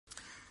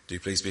Do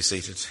please be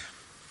seated.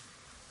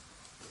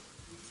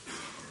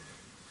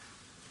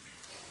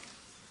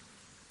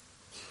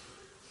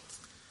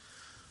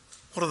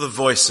 What are the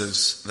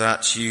voices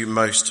that you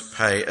most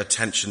pay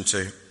attention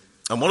to?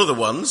 And what are the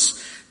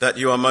ones that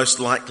you are most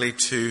likely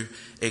to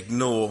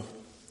ignore?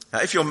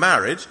 If you're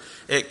married,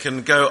 it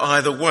can go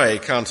either way,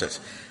 can't it?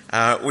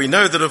 We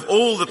know that of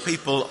all the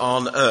people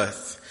on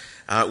earth,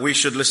 we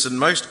should listen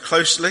most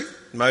closely,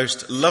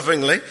 most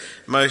lovingly,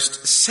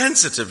 most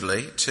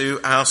sensitively to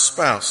our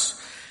spouse.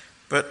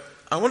 But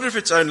I wonder if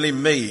it's only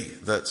me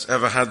that's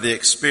ever had the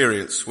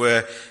experience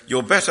where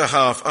your better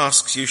half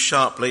asks you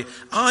sharply,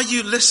 "Are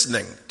you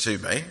listening to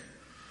me?"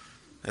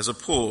 There's a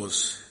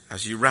pause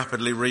as you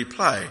rapidly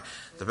replay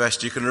the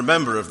best you can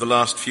remember of the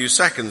last few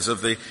seconds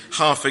of the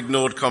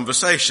half-ignored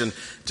conversation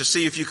to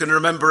see if you can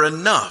remember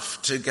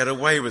enough to get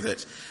away with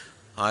it.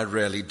 I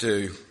rarely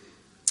do.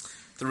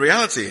 The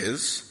reality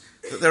is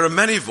that there are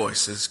many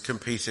voices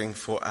competing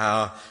for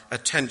our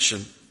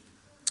attention.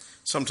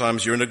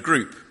 Sometimes you're in a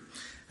group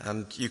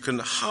and you can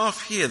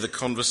half hear the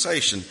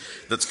conversation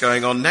that's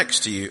going on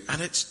next to you, and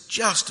it's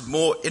just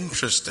more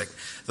interesting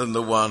than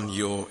the one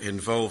you're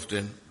involved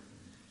in.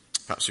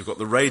 Perhaps you've got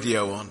the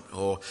radio on,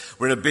 or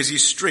we're in a busy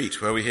street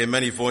where we hear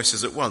many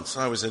voices at once.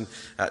 I was in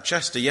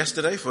Chester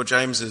yesterday for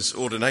James's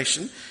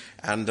ordination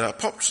and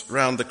popped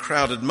round the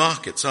crowded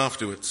markets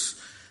afterwards.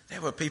 There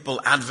were people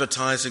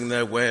advertising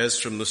their wares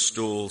from the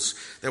stalls.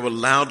 There were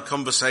loud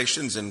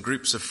conversations in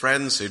groups of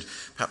friends who'd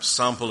perhaps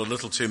sampled a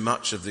little too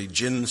much of the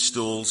gin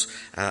stalls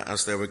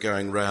as they were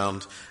going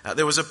round.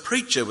 There was a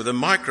preacher with a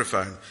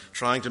microphone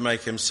trying to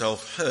make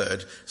himself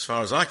heard, as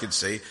far as I could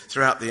see,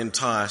 throughout the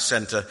entire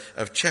centre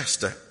of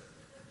Chester.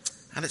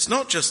 And it's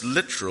not just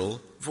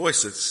literal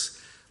voices.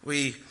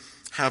 We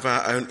have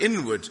our own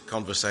inward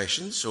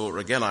conversations, or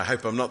again, I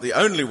hope I'm not the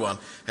only one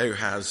who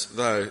has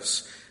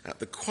those.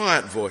 The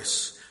quiet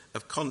voice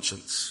of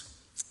conscience,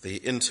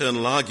 the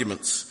internal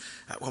arguments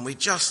when we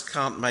just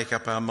can't make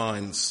up our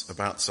minds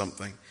about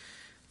something,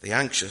 the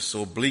anxious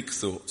or bleak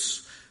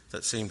thoughts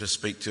that seem to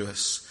speak to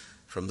us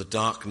from the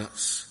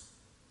darkness.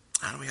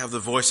 And we have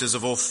the voices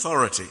of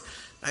authority,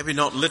 maybe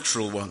not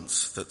literal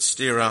ones, that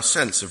steer our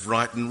sense of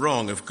right and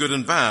wrong, of good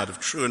and bad, of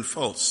true and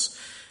false.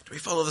 Do we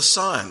follow the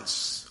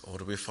science or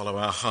do we follow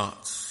our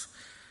hearts?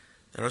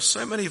 There are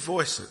so many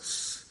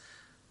voices.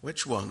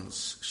 Which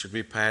ones should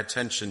we pay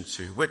attention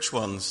to? Which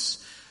ones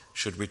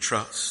should we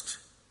trust?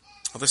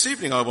 Well, this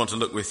evening I want to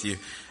look with you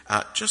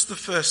at just the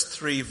first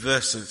 3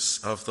 verses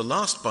of the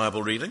last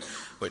Bible reading,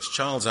 which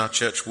Charles, our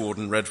church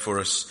warden, read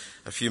for us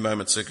a few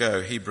moments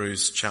ago,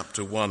 Hebrews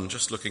chapter 1,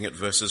 just looking at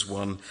verses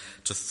 1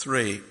 to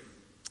 3.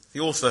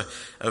 The author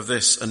of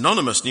this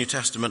anonymous New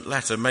Testament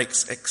letter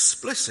makes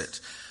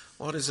explicit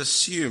what is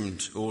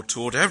assumed or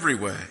taught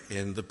everywhere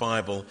in the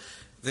Bible,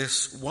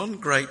 this one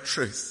great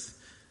truth,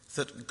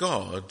 that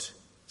God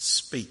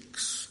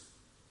speaks.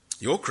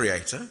 Your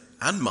Creator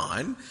and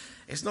mine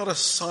is not a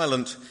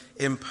silent,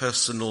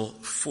 impersonal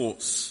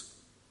force.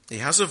 He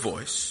has a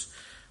voice,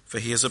 for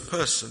he is a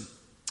person.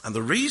 And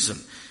the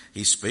reason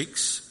he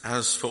speaks,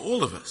 as for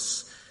all of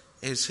us,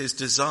 is his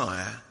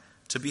desire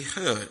to be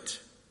heard.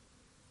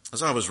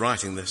 As I was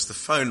writing this, the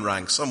phone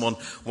rang. Someone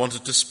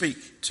wanted to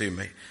speak to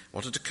me,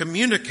 wanted to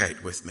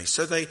communicate with me,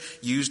 so they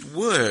used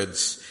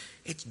words.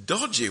 It's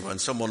dodgy when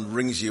someone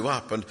rings you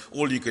up and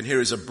all you can hear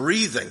is a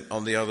breathing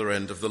on the other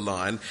end of the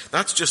line.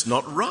 That's just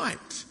not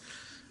right.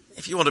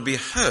 If you want to be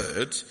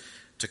heard,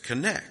 to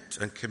connect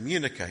and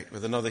communicate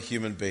with another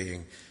human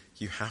being,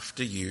 you have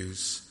to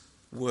use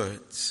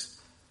words.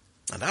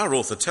 And our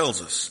author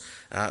tells us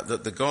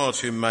that the God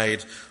who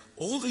made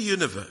all the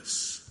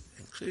universe,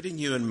 including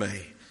you and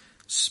me,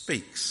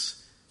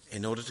 speaks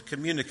in order to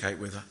communicate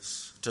with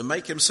us, to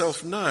make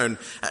himself known,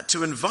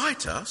 to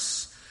invite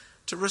us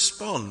to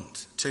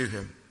respond to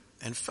him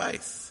in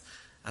faith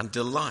and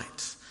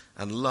delight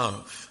and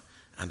love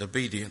and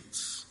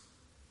obedience.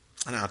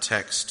 In our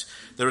text,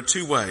 there are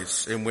 2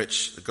 ways in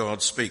which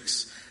God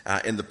speaks.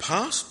 In the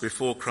past,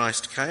 before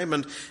Christ came,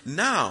 and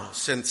now,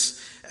 since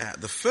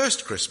the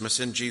first Christmas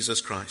in Jesus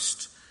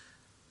Christ,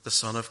 the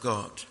Son of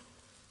God.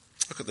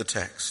 Look at the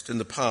text. In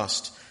the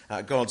past,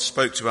 God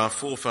spoke to our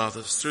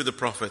forefathers through the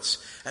prophets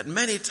at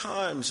many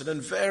times and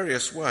in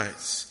various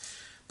ways.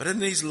 But in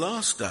these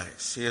last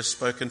days, he has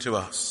spoken to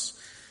us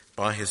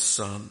by his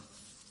Son.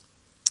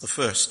 The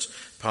first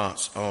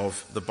part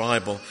of the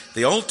Bible,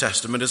 the Old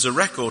Testament, is a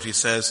record, he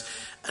says,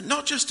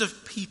 not just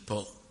of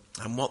people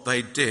and what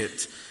they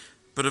did,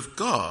 but of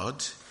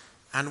God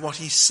and what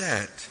he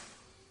said.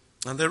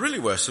 And there really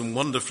were some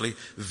wonderfully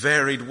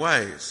varied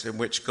ways in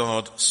which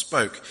God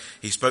spoke.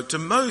 He spoke to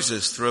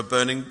Moses through a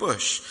burning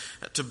bush,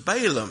 to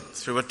Balaam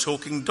through a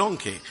talking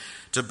donkey,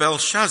 to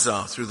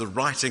Belshazzar through the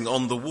writing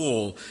on the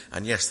wall.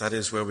 And yes, that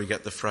is where we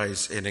get the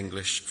phrase in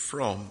English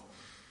from.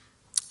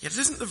 Yet it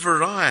isn't the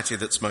variety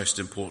that's most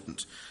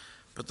important,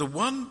 but the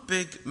one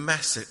big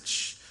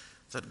message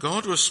that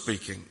God was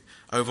speaking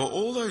over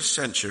all those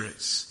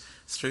centuries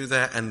through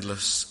their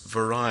endless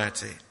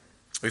variety.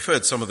 We've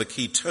heard some of the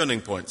key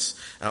turning points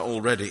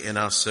already in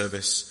our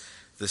service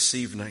this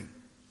evening.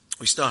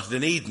 We started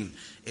in Eden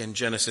in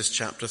Genesis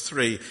chapter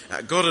 3.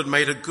 God had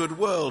made a good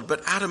world,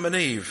 but Adam and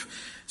Eve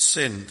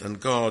sinned and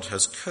God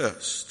has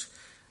cursed.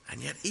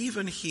 And yet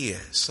even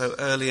here, so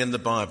early in the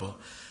Bible,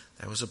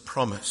 there was a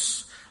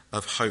promise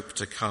of hope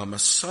to come. A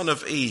son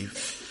of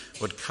Eve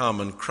would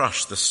come and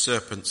crush the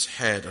serpent's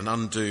head and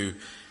undo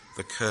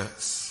the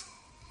curse.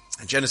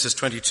 In Genesis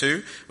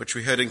 22, which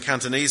we heard in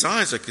Cantonese,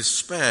 Isaac is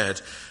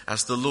spared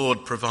as the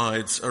Lord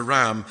provides a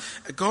ram.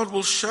 God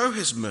will show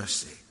his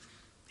mercy.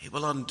 He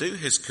will undo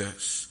his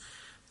curse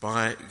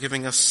by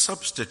giving a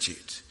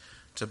substitute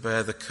to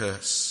bear the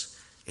curse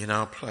in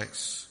our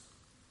place.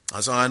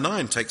 Isaiah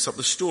 9 takes up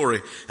the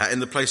story. In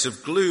the place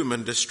of gloom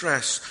and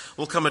distress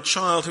will come a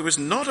child who is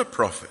not a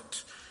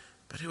prophet,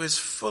 but who is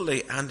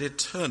fully and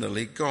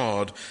eternally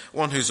God,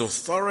 one whose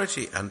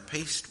authority and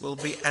peace will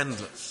be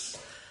endless,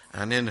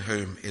 and in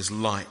whom is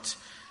light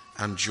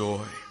and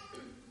joy.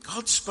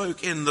 God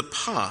spoke in the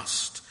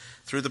past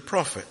through the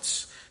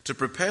prophets to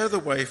prepare the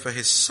way for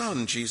his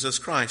Son, Jesus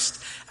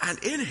Christ,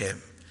 and in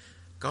him,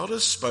 God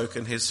has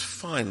spoken his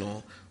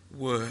final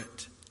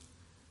word.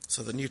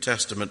 So the New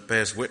Testament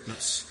bears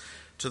witness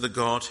to the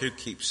God who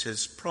keeps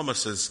his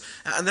promises.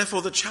 And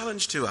therefore the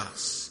challenge to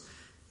us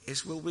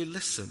is, will we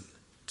listen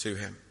to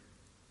him?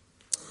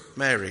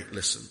 Mary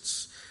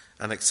listens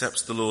and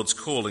accepts the Lord's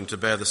calling to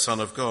bear the Son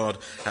of God.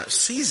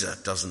 Caesar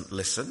doesn't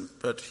listen,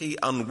 but he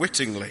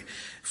unwittingly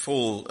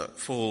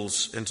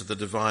falls into the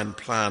divine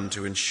plan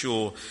to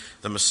ensure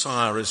the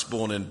Messiah is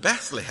born in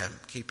Bethlehem,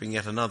 keeping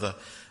yet another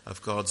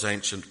of God's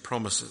ancient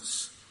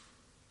promises.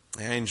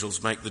 The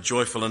angels make the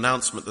joyful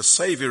announcement: the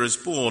Saviour is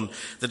born,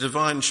 the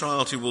divine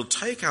child who will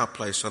take our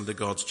place under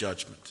God's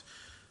judgment,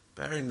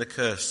 bearing the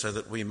curse so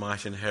that we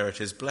might inherit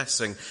his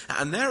blessing.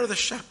 And there are the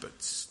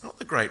shepherds, not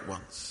the great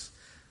ones,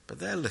 but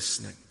they're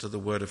listening to the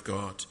word of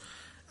God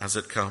as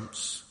it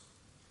comes.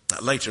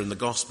 Later in the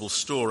gospel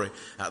story,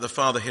 the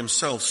Father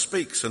himself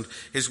speaks, and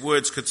his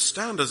words could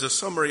stand as a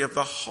summary of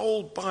the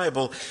whole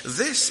Bible.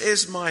 This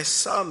is my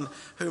Son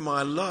whom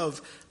I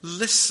love.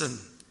 Listen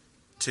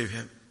to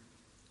him.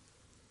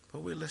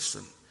 But we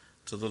listen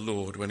to the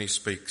Lord when he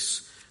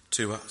speaks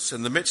to us.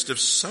 In the midst of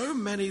so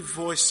many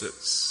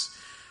voices,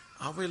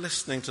 are we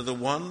listening to the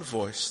one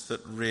voice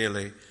that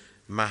really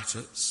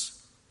matters?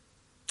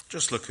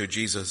 Just look who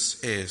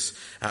Jesus is.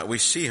 We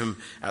see him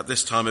at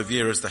this time of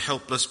year as the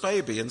helpless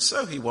baby, and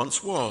so he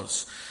once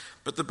was.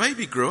 But the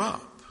baby grew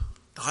up,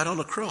 died on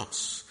a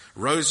cross,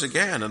 rose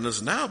again, and has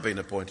now been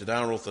appointed,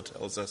 our author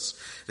tells us,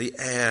 the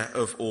heir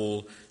of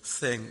all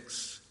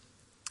things.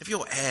 If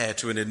you're heir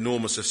to an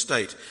enormous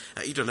estate,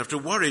 you don't have to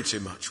worry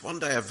too much. One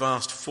day a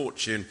vast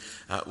fortune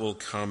will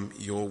come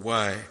your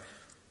way.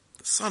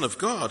 The Son of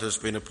God has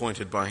been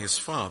appointed by his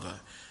Father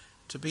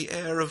to be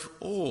heir of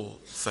all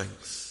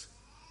things.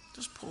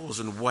 Just pause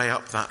and weigh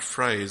up that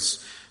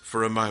phrase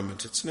for a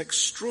moment. It's an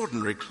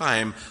extraordinary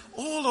claim.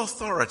 All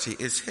authority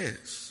is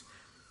his.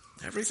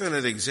 Everything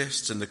that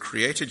exists in the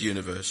created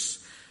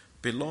universe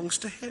belongs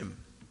to him,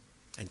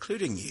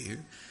 including you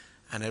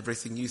and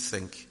everything you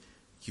think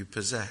you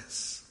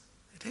possess.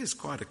 It is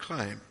quite a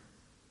claim.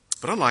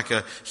 But unlike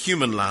a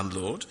human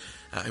landlord,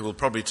 who will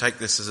probably take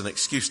this as an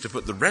excuse to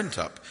put the rent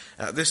up,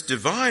 this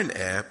divine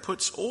heir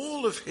puts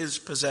all of his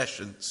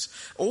possessions,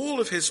 all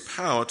of his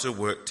power to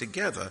work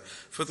together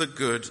for the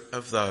good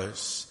of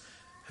those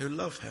who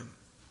love him.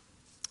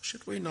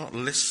 Should we not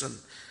listen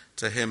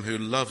to him who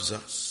loves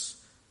us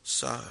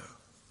so?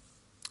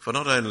 For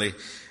not only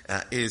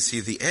is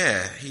he the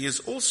heir, he is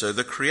also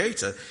the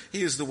creator.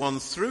 He is the one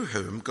through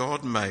whom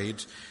God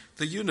made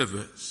the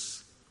universe.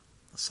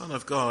 The Son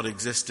of God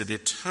existed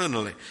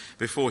eternally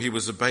before he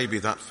was a baby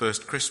that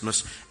first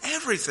Christmas.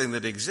 Everything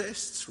that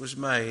exists was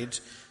made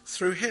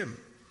through him.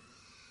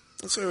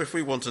 And so if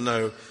we want to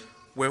know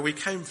where we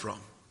came from,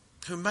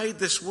 who made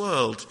this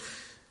world,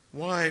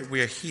 why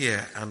we are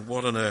here, and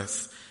what on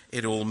earth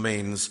it all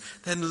means,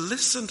 then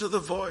listen to the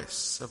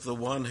voice of the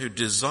one who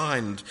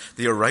designed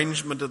the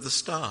arrangement of the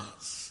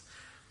stars,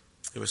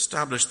 who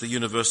established the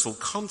universal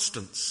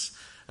constants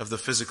of the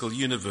physical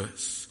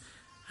universe,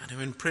 and who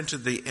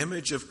imprinted the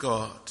image of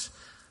God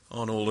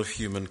on all of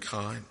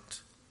humankind.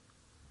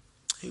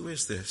 Who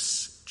is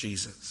this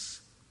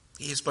Jesus?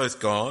 He is both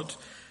God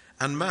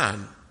and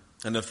man,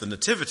 and if the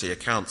nativity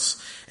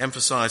accounts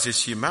emphasize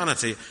his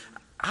humanity,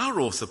 our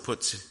author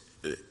puts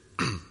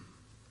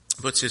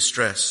his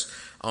stress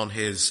on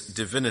his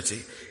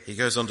divinity. He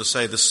goes on to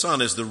say the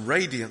Son is the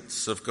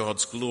radiance of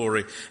God's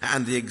glory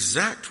and the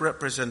exact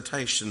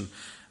representation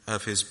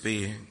of his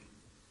being.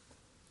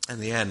 In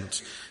the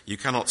end, you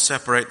cannot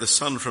separate the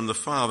Son from the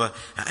Father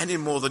any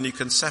more than you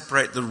can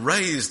separate the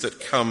rays that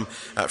come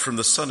from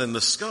the sun in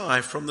the sky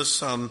from the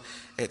sun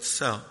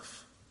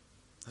itself.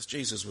 As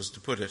Jesus was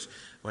to put it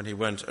when he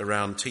went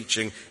around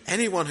teaching,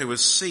 anyone who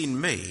has seen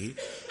me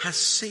has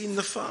seen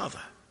the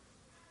Father.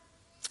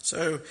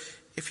 So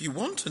if you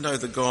want to know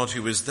the God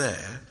who is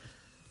there,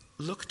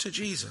 look to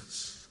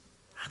Jesus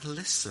and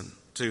listen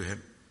to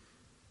him.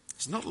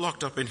 He's not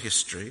locked up in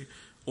history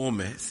or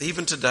myth.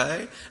 Even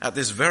today, at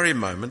this very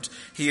moment,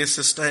 he is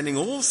sustaining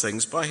all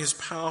things by his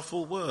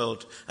powerful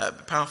word.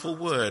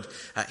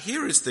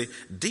 Here is the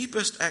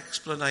deepest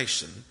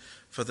explanation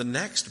for the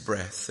next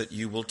breath that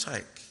you will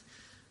take.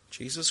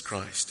 Jesus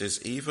Christ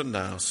is even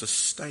now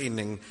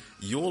sustaining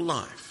your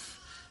life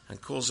and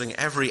causing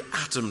every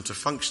atom to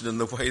function in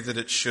the way that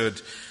it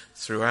should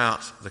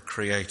throughout the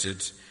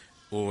created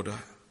order.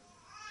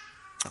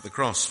 At the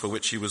cross for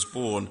which he was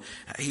born,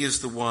 he is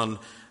the one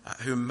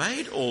who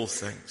made all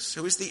things,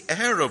 who is the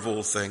heir of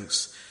all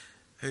things,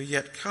 who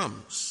yet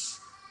comes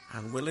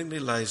and willingly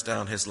lays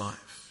down his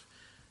life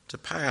to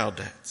pay our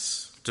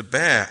debts, to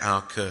bear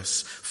our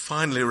curse,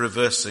 finally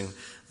reversing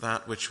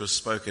that which was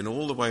spoken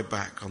all the way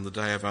back on the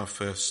day of our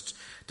first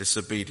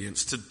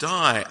disobedience, to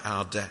die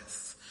our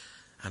death,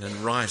 and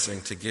in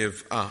rising to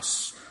give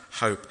us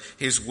hope.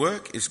 His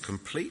work is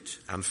complete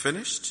and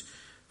finished,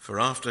 for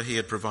after he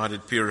had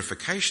provided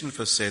purification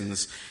for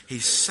sins, he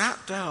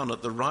sat down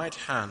at the right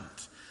hand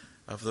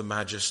of the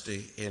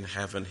Majesty in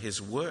heaven.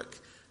 His work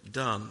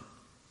done,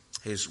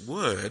 his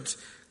word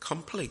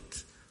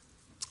complete.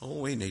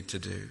 All we need to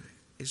do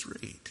is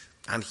read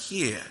and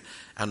hear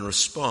and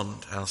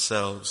respond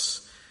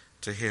ourselves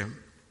to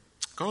him.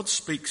 God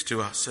speaks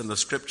to us in the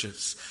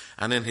scriptures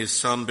and in his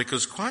Son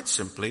because, quite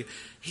simply,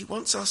 he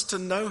wants us to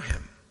know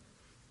him.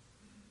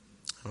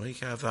 And we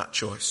have that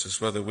choice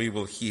as whether we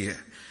will hear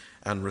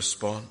and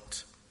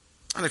respond.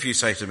 And if you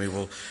say to me,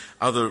 well,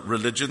 other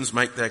religions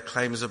make their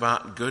claims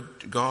about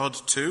good God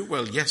too?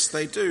 Well, yes,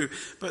 they do,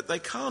 but they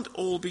can't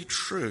all be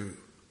true.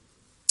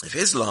 If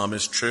Islam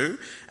is true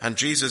and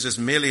Jesus is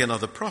merely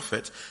another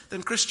prophet,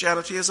 then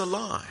Christianity is a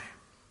lie.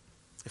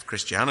 If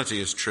Christianity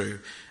is true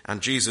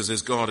and Jesus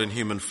is God in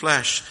human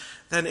flesh,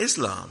 then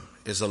Islam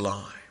is a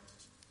lie.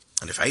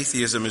 And if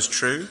atheism is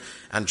true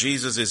and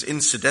Jesus is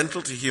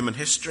incidental to human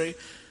history,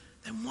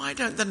 then why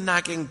don't the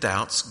nagging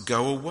doubts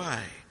go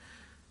away?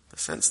 The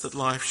sense that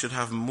life should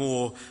have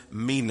more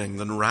meaning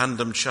than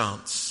random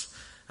chance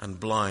and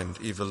blind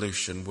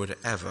evolution would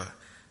ever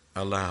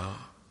allow.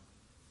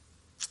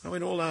 Now,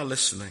 in all our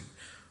listening,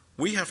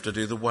 we have to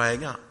do the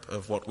weighing up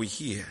of what we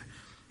hear.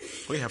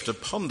 We have to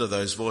ponder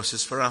those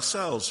voices for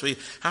ourselves. We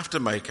have to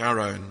make our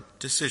own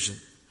decision.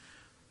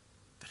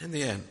 But in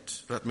the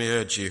end, let me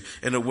urge you,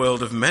 in a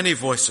world of many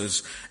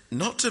voices,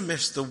 not to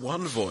miss the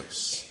one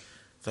voice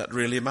that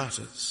really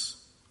matters.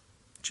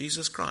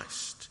 Jesus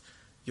Christ,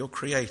 your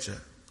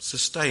Creator,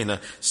 Sustainer,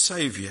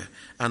 Saviour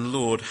and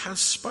Lord, has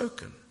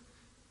spoken,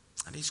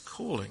 and he's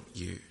calling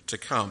you to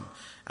come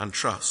and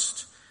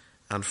trust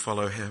and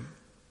follow him.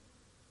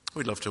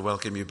 We'd love to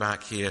welcome you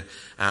back here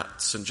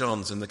at St.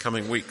 John's in the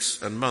coming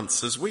weeks and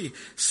months as we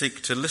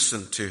seek to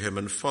listen to him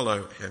and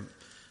follow him.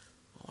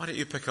 Why don't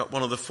you pick up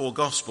one of the 4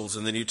 Gospels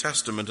in the New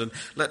Testament and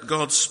let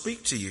God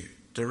speak to you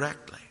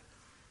directly?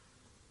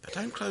 But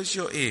don't close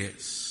your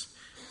ears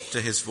to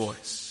his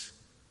voice,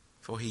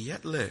 for he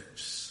yet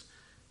lives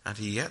and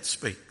he yet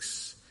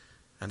speaks,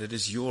 and it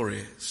is your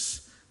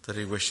ears that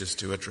he wishes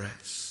to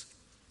address.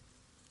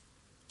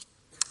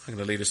 I'm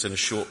going to lead us in a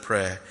short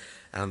prayer,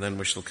 and then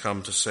we shall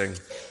come to sing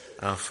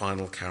our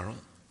final carol.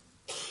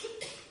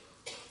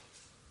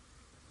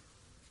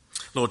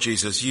 Lord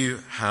Jesus, you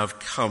have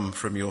come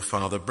from your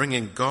Father,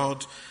 bringing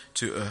God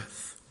to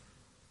earth.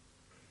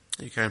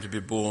 You came to be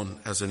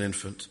born as an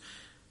infant,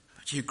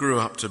 but you grew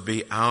up to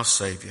be our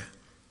Saviour.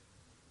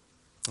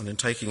 And in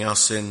taking our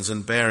sins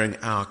and bearing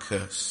our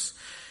curse,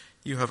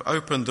 you have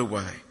opened the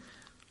way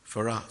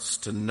for us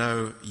to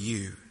know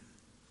you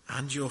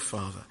and your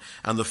Father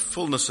and the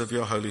fullness of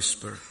your Holy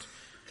Spirit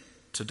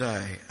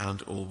today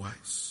and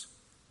always.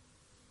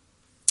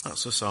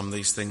 That's for some,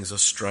 these things are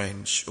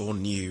strange or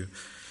new.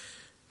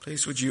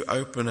 Please would you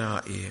open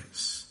our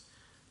ears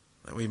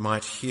that we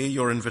might hear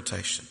your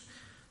invitation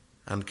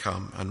and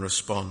come and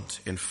respond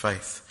in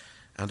faith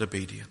and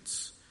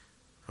obedience.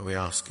 And we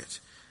ask it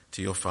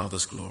to your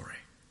Father's glory.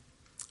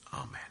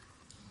 Amen.